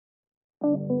Hello,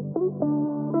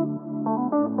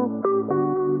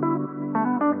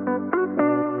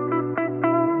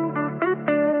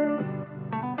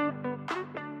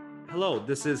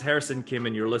 this is Harrison Kim,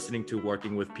 and you're listening to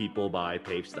Working with People by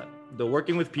PaveStep. The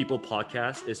Working with People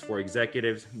podcast is for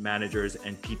executives, managers,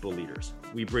 and people leaders.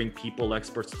 We bring people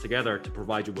experts together to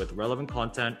provide you with relevant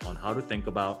content on how to think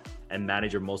about and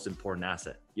manage your most important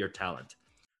asset, your talent.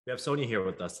 We have Sonia here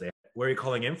with us today. Where are you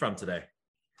calling in from today?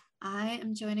 I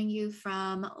am joining you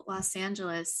from Los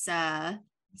Angeles,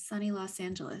 sunny Los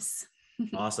Angeles.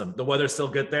 Awesome. The weather's still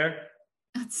good there?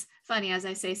 It's funny, as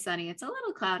I say sunny, it's a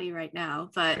little cloudy right now,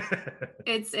 but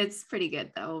it's pretty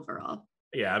good though overall.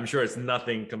 Yeah, I'm sure it's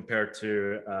nothing compared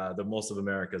to the most of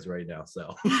America's right now.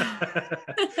 So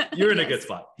you're in a good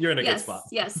spot. You're in a good spot.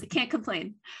 Yes, I can't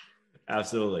complain.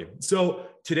 Absolutely. So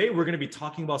today we're going to be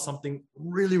talking about something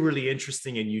really, really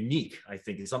interesting and unique. I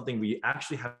think it's something we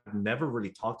actually have never really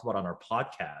talked about on our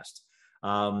podcast.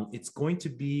 It's going to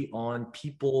be on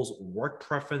people's work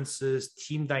preferences,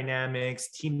 team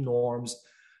dynamics, team norms,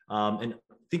 and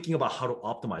thinking about how to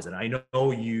optimize it. I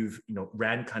know you've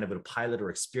ran kind of a pilot or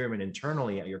experiment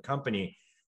internally at your company.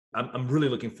 I'm really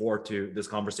looking forward to this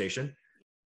conversation.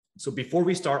 So before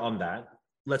we start on that,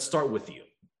 let's start with you.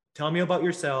 Tell me about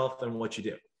yourself and what you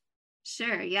do.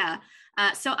 Sure, yeah.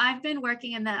 So I've been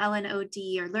working in the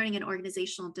LNOD, or Learning and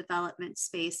Organizational Development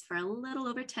space, for a little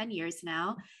over 10 years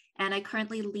now. And I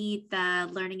currently lead the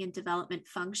learning and development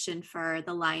function for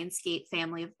the Lionsgate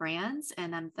family of brands.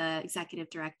 And I'm the executive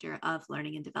director of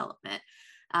learning and development.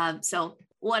 So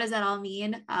what does that all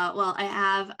mean? Well, I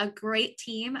have a great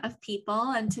team of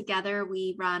people, and together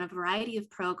we run a variety of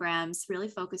programs really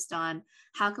focused on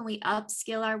how can we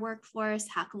upskill our workforce,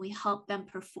 how can we help them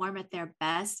perform at their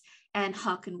best, and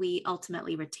how can we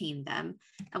ultimately retain them.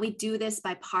 And we do this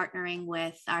by partnering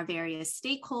with our various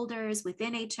stakeholders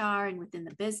within HR and within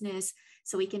the business,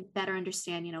 so we can better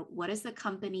understand, what does the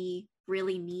company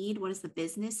really need? What does the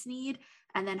business need?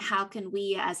 And then how can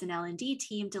we as an L&D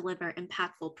team deliver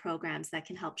impactful programs that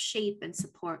can help shape and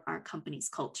support our company's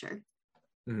culture?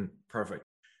 Perfect.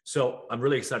 So I'm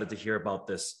really excited to hear about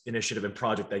this initiative and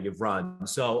project that you've run.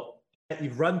 So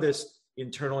you've run this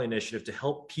internal initiative to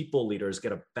help people leaders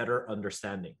get a better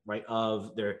understanding, right,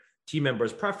 of their team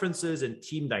members' preferences and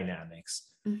team dynamics.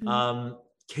 Mm-hmm.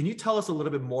 Can you tell us a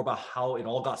little bit more about how it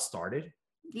all got started?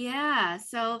 Yeah,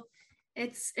 so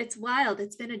it's wild.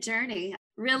 It's been a journey.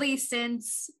 Really,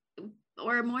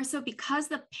 or more so because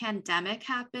the pandemic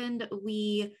happened,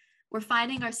 we were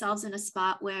finding ourselves in a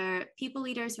spot where people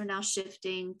leaders were now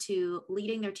shifting to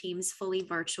leading their teams fully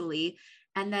virtually.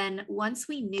 And then once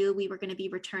we knew we were going to be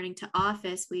returning to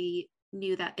office, we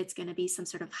knew that it's going to be some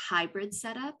sort of hybrid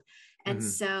setup. And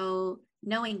so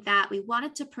knowing that, we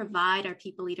wanted to provide our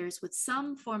people leaders with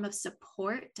some form of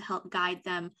support to help guide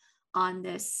them on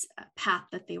this path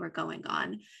that they were going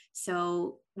on.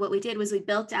 So what we did was we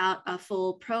built out a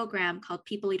full program called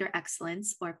People Leader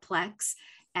Excellence, or PLEX,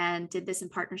 and did this in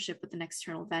partnership with an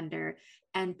external vendor.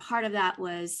 And part of that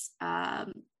was a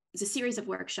series of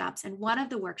workshops. And one of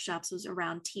the workshops was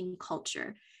around team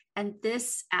culture. And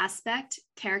this aspect,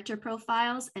 character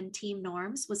profiles and team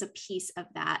norms, was a piece of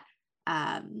that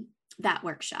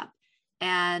workshop.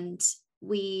 And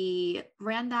we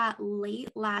ran that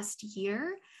late last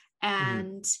year.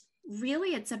 And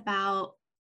really it's about,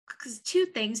 because two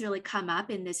things really come up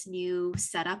in this new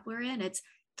setup we're in. It's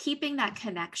keeping that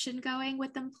connection going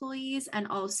with employees and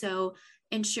also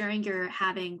ensuring you're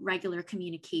having regular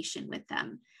communication with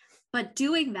them. But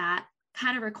doing that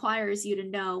kind of requires you to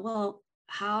know, well,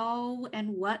 how and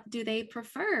what do they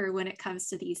prefer when it comes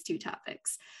to these two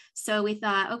topics? So we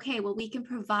thought, okay, well, we can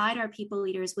provide our people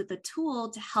leaders with a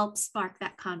tool to help spark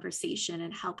that conversation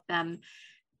and help them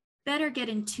better get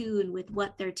in tune with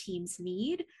what their teams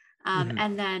need,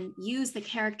 and then use the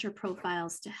character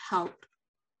profiles to help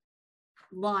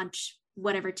launch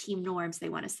whatever team norms they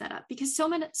want to set up. Because so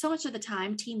much of the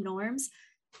time, team norms,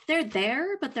 they're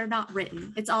there, but they're not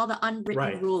written. It's all the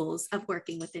unwritten rules of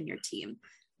working within your team.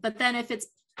 But then if it's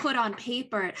put on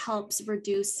paper, it helps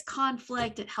reduce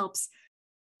conflict.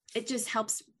 It just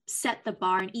helps set the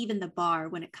bar and even the bar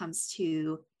when it comes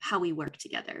to how we work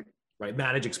together. Right.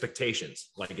 Manage expectations.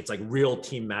 Like it's like real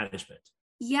team management.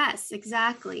 Yes,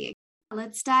 exactly.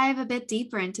 Let's dive a bit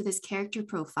deeper into this character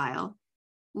profile.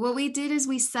 What we did is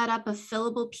we set up a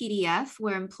fillable PDF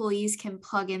where employees can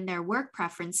plug in their work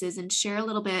preferences and share a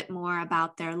little bit more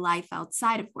about their life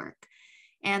outside of work.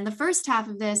 And the first half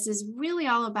of this is really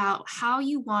all about how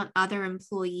you want other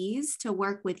employees to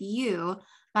work with you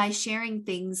by sharing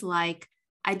things like,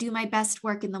 I do my best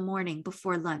work in the morning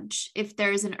before lunch. If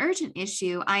there's an urgent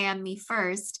issue, I am me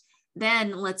first,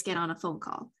 then let's get on a phone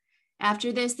call.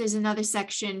 After this, there's another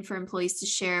section for employees to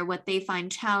share what they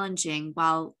find challenging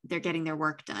while they're getting their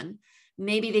work done.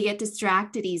 Maybe they get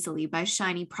distracted easily by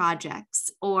shiny projects,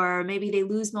 or maybe they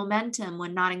lose momentum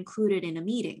when not included in a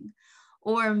meeting,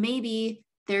 or maybe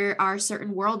there are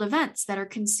certain world events that are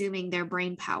consuming their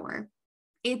brain power.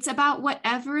 It's about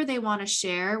whatever they want to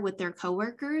share with their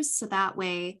coworkers, so that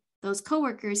way those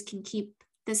coworkers can keep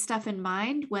this stuff in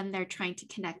mind when they're trying to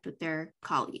connect with their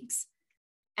colleagues.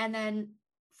 And then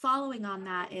following on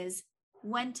that is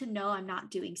when to know I'm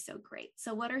not doing so great.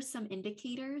 So what are some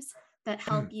indicators that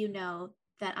help you know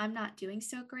that I'm not doing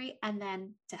so great? And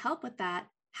then to help with that,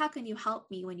 how can you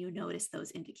help me when you notice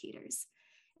those indicators?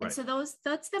 And Right. so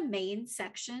that's the main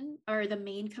section or the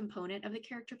main component of the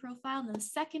character profile. And the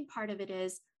second part of it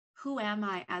is, who am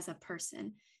I as a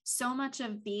person? So much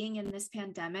of being in this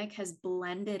pandemic has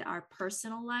blended our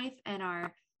personal life and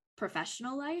our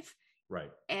professional life.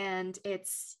 Right. And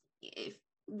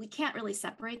we can't really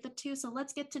separate the two. So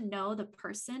let's get to know the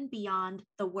person beyond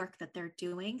the work that they're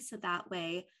doing. So that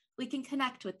way we can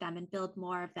connect with them and build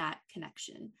more of that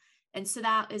connection. And so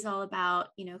that is all about,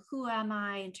 who am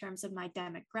I in terms of my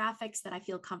demographics that I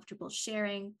feel comfortable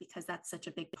sharing, because that's such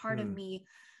a big part of me.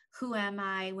 Who am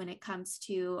I when it comes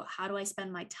to how do I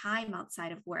spend my time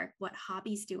outside of work? What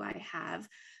hobbies do I have?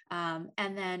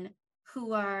 And then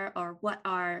what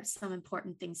are some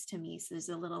important things to me? So there's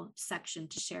a little section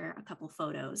to share a couple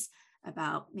photos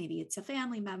about maybe it's a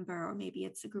family member, or maybe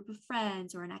it's a group of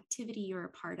friends or an activity you're a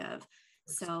part of.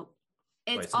 So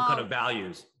it's right, some kind of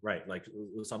values, right? Like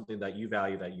something that you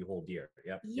value, that you hold dear.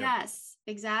 Yep. Yes,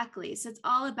 exactly. So it's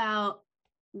all about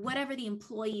whatever the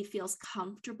employee feels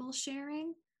comfortable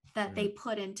sharing that they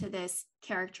put into this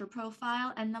character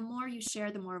profile. And the more you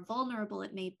share, the more vulnerable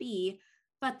it may be,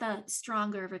 but the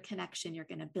stronger of a connection you're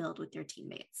going to build with your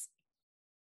teammates.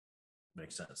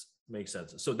 Makes sense.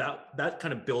 So that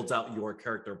kind of builds out your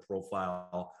character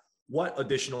profile. What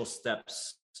additional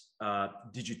steps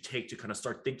did you take to kind of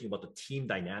start thinking about the team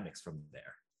dynamics from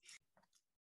there?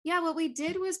 Yeah, what we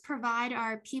did was provide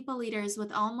our people leaders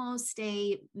with almost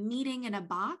a meeting in a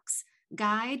box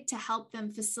guide to help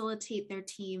them facilitate their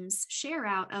team's share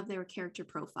out of their character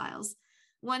profiles.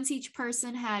 Once each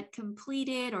person had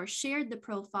completed or shared the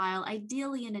profile,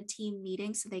 ideally in a team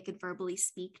meeting so they could verbally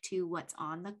speak to what's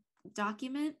on the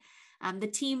document, the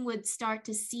team would start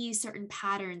to see certain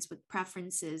patterns with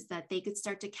preferences that they could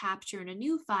start to capture in a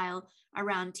new file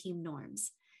around team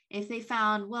norms. If they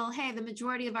found, well, hey, the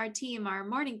majority of our team are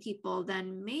morning people,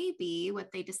 then maybe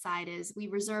what they decide is we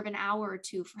reserve an hour or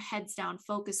two for heads down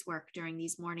focus work during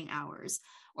these morning hours.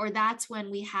 Or that's when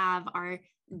we have our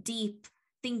deep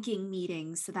thinking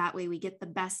meetings, so that way we get the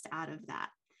best out of that.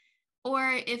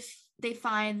 Or if they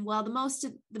find, well,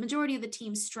 the majority of the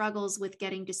team struggles with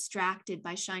getting distracted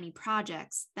by shiny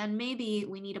projects, then maybe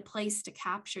we need a place to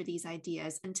capture these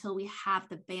ideas until we have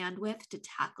the bandwidth to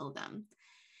tackle them.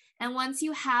 And once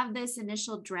you have this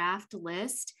initial draft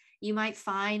list, you might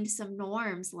find some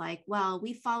norms like, well,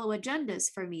 we follow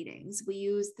agendas for meetings. We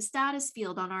use the status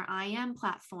field on our IM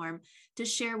platform to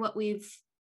share that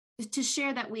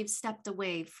we've stepped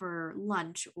away for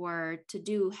lunch or to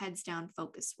do heads down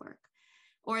focus work,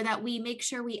 or that we make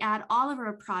sure we add all of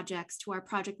our projects to our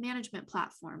project management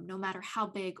platform, no matter how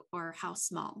big or how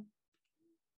small.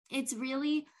 It's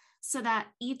really so that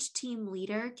each team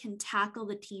leader can tackle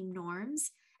the team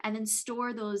norms and then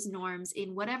store those norms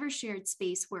in whatever shared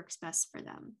space works best for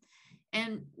them.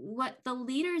 And what the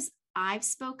leaders I've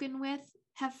spoken with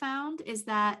have found is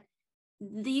that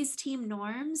these team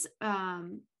norms,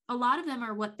 a lot of them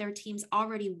are what their team's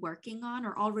already working on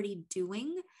or already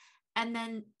doing. And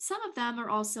then some of them are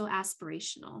also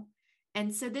aspirational.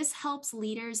 And so this helps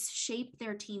leaders shape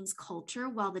their team's culture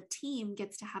while the team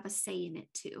gets to have a say in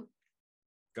it too.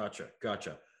 Gotcha.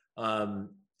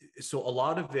 So a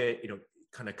lot of it,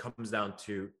 kind of comes down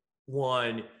to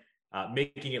one,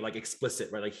 making it like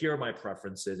explicit, right? Like, here are my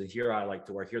preferences and here I like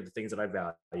to work, here are the things that I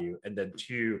value. And then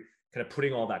two, kind of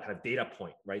putting all that kind of data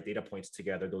points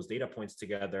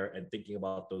together and thinking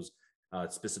about those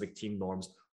specific team norms.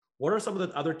 What are some of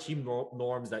the other team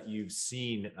norms that you've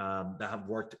seen that have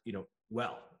worked,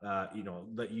 well?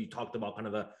 That you talked about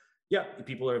kind of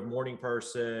people are a morning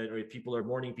person, or if people are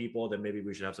morning people, then maybe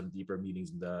we should have some deeper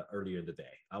meetings earlier in the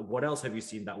day. What else have you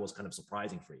seen that was kind of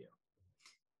surprising for you?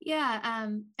 Yeah,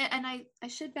 and I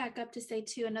should back up to say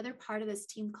too, another part of this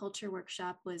team culture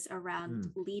workshop was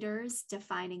around leaders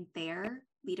defining their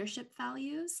leadership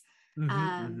values.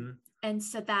 And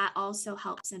so that also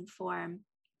helps inform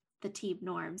the team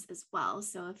norms as well.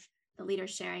 So if the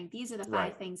leader's sharing, these are the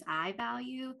 5 things I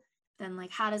value, then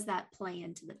like, how does that play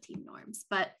into the team norms?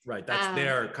 But that's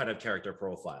their kind of character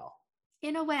profile.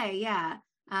 In a way, yeah.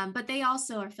 But they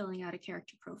also are filling out a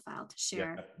character profile to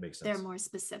Yeah, share makes their sense. more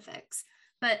specifics.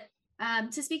 But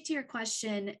to speak to your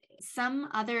question, some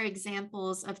other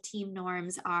examples of team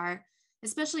norms are,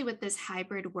 especially with this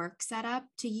hybrid work setup,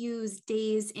 to use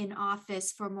days in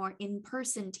office for more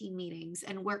in-person team meetings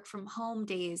and work from home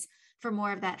days for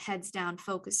more of that heads down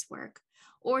focus work.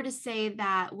 Or to say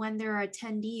that when there are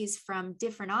attendees from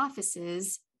different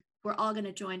offices, we're all going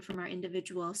to join from our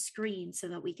individual screen so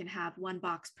that we can have one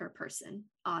box per person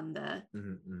on the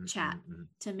chat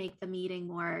to make the meeting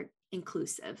more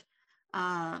inclusive.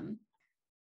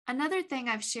 Another thing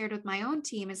I've shared with my own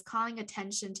team is calling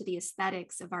attention to the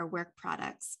aesthetics of our work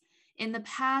products. In the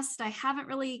past, I haven't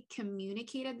really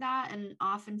communicated that and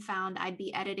often found I'd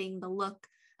be editing the look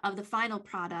of the final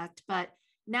product. But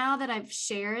now that I've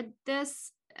shared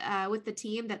this with the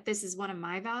team, that this is one of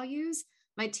my values,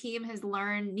 my team has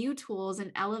learned new tools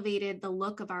and elevated the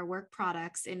look of our work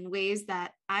products in ways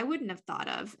that I wouldn't have thought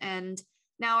of. And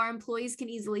now our employees can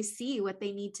easily see what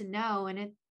they need to know, and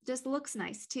it just looks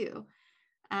nice too.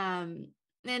 And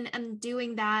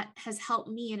doing that has helped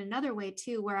me in another way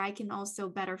too, where I can also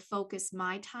better focus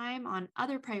my time on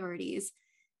other priorities.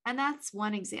 And that's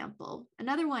one example.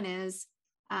 Another one is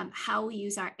how we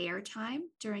use our airtime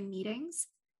during meetings,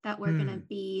 that we're going to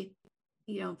be,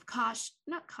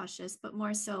 not cautious, but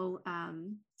more so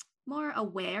more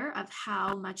aware of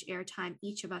how much airtime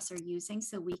each of us are using,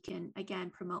 so we can, again,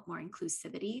 promote more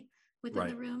inclusivity within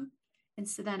the room. And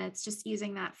so then it's just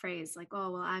using that phrase like,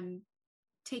 oh, well, I'm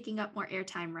taking up more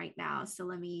airtime right now, so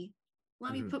let me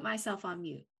put myself on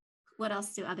mute. What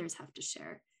else do others have to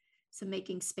share? So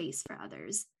making space for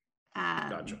others.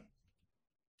 Gotcha.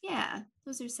 Yeah,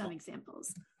 those are some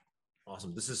examples.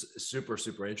 Awesome. This is super,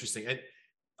 super interesting. And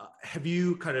have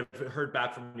you kind of heard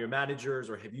back from your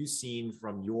managers, or have you seen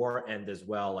from your end as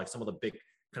well, like some of the big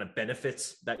kind of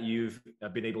benefits that you've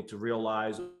been able to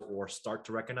realize or start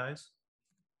to recognize?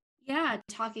 Yeah,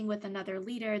 talking with another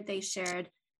leader, they shared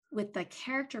with the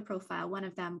character profile, one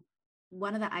of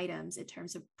the items in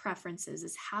terms of preferences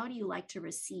is, how do you like to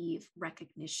receive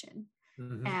recognition?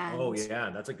 And oh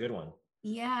yeah, that's a good one.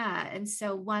 Yeah. And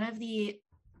so one of the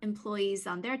employees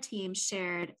on their team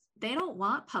shared they don't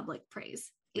want public praise,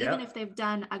 even if they've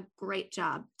done a great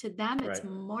job. To them, it's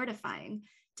mortifying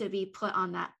to be put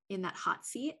on in that hot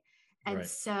seat. And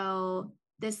so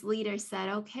this leader said,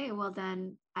 okay, well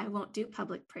then I won't do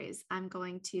public praise. I'm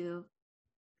going to,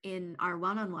 in our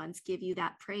one-on-ones, give you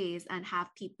that praise and have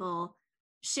people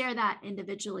share that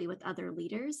individually with other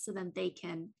leaders, so then they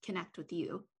can connect with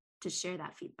you to share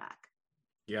that feedback.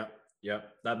 Yeah,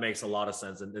 that makes a lot of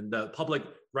sense. And the public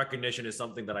recognition is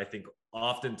something that I think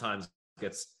oftentimes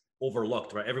gets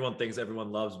overlooked, right? Everyone thinks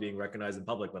everyone loves being recognized in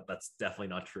public, but that's definitely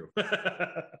not true.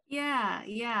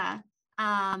 Yeah.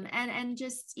 And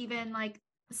just even like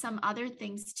some other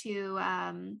things too,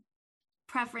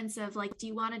 preference of like, do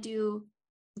you want to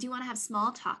have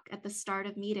small talk at the start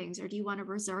of meetings, or do you want to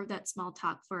reserve that small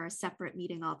talk for a separate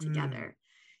meeting altogether?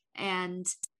 And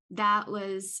that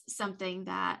was something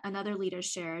that another leader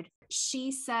shared.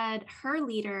 She said her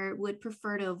leader would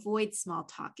prefer to avoid small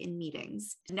talk in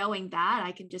meetings. Knowing that,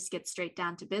 I can just get straight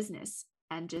down to business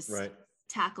and just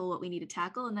tackle what we need to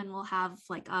tackle. And then we'll have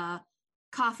like a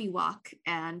coffee walk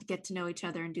and get to know each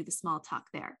other and do the small talk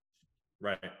there.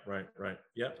 Right.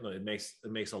 Yeah, no, it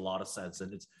makes a lot of sense.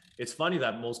 And it's funny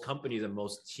that most companies and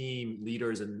most team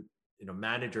leaders and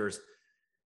managers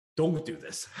don't do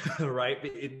this, right?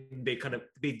 They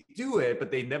do it,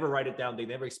 but they never write it down. They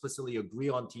never explicitly agree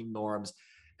on team norms.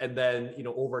 And then,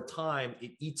 over time,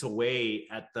 it eats away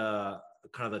at the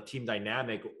kind of the team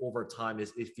dynamic over time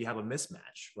is if you have a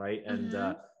mismatch, right? And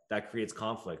that creates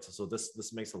conflict. So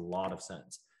this makes a lot of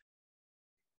sense.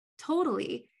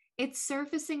 Totally. It's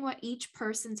surfacing what each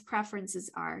person's preferences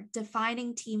are,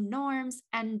 defining team norms,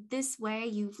 and this way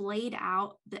you've laid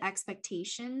out the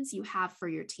expectations you have for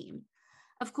your team.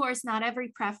 Of course, not every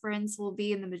preference will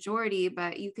be in the majority,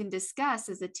 but you can discuss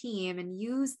as a team and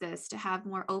use this to have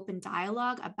more open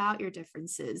dialogue about your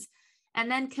differences, and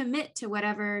then commit to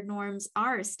whatever norms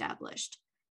are established.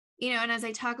 And as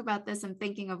I talk about this, I'm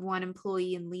thinking of one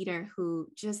employee and leader who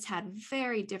just had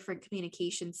very different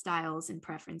communication styles and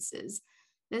preferences.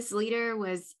 This leader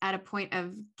was at a point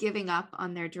of giving up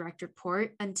on their direct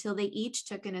report until they each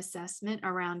took an assessment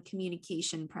around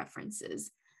communication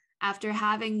preferences. After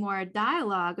having more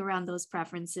dialogue around those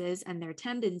preferences and their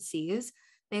tendencies,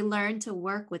 they learned to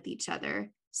work with each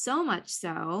other. So much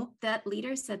so that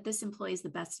leader said, this employee is the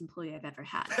best employee I've ever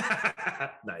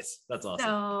had. Nice. That's awesome.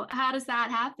 So how does that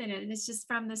happen? And it's just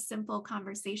from this simple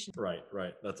conversation. Right.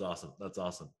 That's awesome.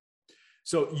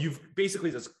 So you've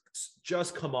basically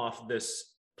just come off this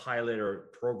pilot or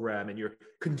program, and you're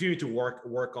continuing to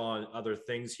work on other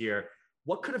things here.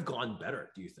 What could have gone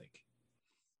better, do you think?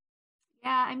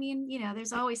 Yeah, I mean,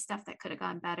 there's always stuff that could have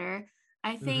gone better.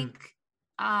 I Mm-hmm. think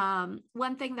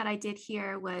one thing that I did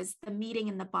here was the meeting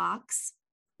in the box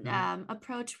Mm-hmm.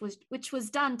 approach, which was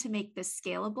done to make this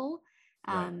scalable.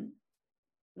 Right. Um,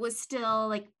 was still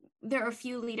like, there are a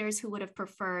few leaders who would have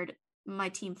preferred my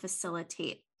team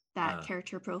facilitate that Uh,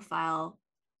 character profile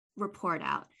report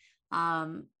out.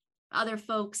 Um, Other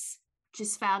folks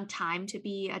just found time to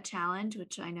be a challenge,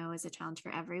 which I know is a challenge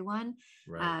for everyone.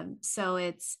 right. So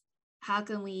it's, how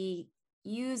can we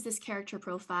use this character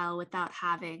profile without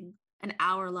having an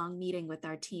hour-long meeting with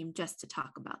our team just to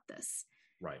talk about this?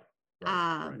 Right.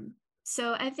 Right. Right.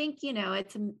 So I think,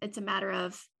 it's a matter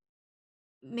of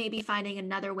maybe finding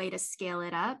another way to scale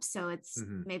it up. So it's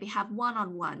Mm-hmm. maybe have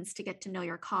one-on-ones to get to know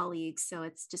your colleagues. So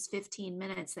it's just 15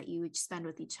 minutes that you each spend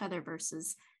with each other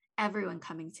versus everyone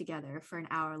coming together for an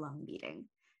hour-long meeting.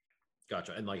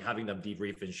 Gotcha. And like having them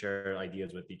debrief and share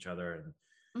ideas with each other, and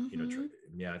Mm-hmm.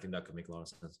 yeah, I think that could make a lot of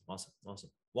sense. Awesome. Awesome.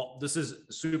 Well, this is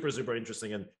super, super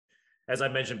interesting. And as I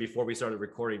mentioned before we started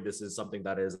recording, this is something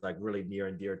that is like really near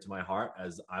and dear to my heart,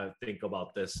 as I think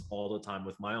about this all the time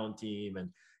with my own team, and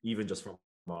even just from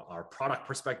our product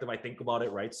perspective, I think about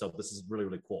it, right? So this is really,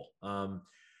 really cool.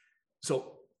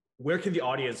 So where can the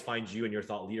audience find you and your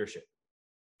thought leadership?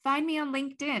 Find me on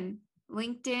LinkedIn.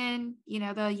 LinkedIn,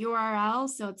 the URL.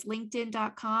 So it's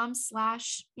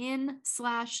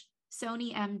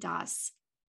linkedin.com/in/Sony M. Das.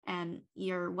 And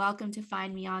you're welcome to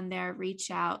find me on there.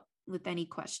 Reach out with any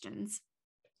questions.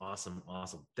 Awesome.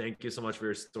 Awesome. Thank you so much for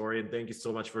your story. And thank you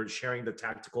so much for sharing the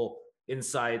tactical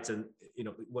insights and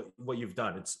what you've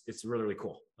done. It's really, really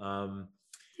cool.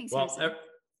 Thanks, Well, Harrison.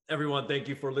 everyone, thank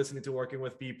you for listening to Working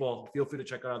with People. Feel free to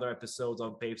check out other episodes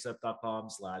on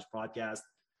pavestep.com/podcast.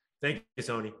 Thank you,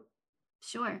 Sony.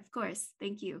 Sure, of course.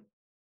 Thank you.